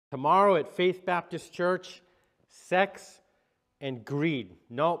Tomorrow at Faith Baptist Church, sex and greed.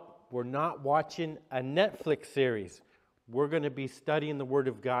 Nope, we're not watching a Netflix series. We're going to be studying the Word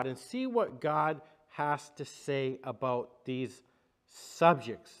of God and see what God has to say about these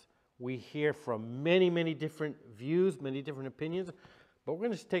subjects. We hear from many different views, many different opinions, but we're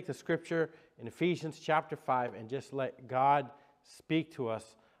going to take the scripture in Ephesians chapter 5 and just let God speak to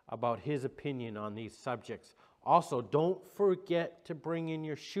us about His opinion on these subjects. Also, don't forget to bring in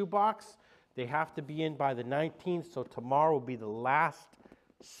your shoebox. They have to be in by the 19th, so tomorrow will be the last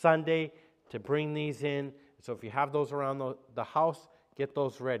Sunday to bring these in. So if you have those around the house, get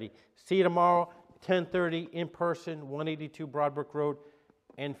those ready. See you tomorrow, 10:30 in person, 182 Broadbrook Road,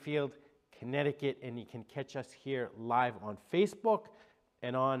 Enfield, Connecticut. And you can catch us here live on Facebook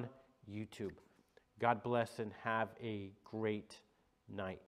and on YouTube. God bless and have a great night.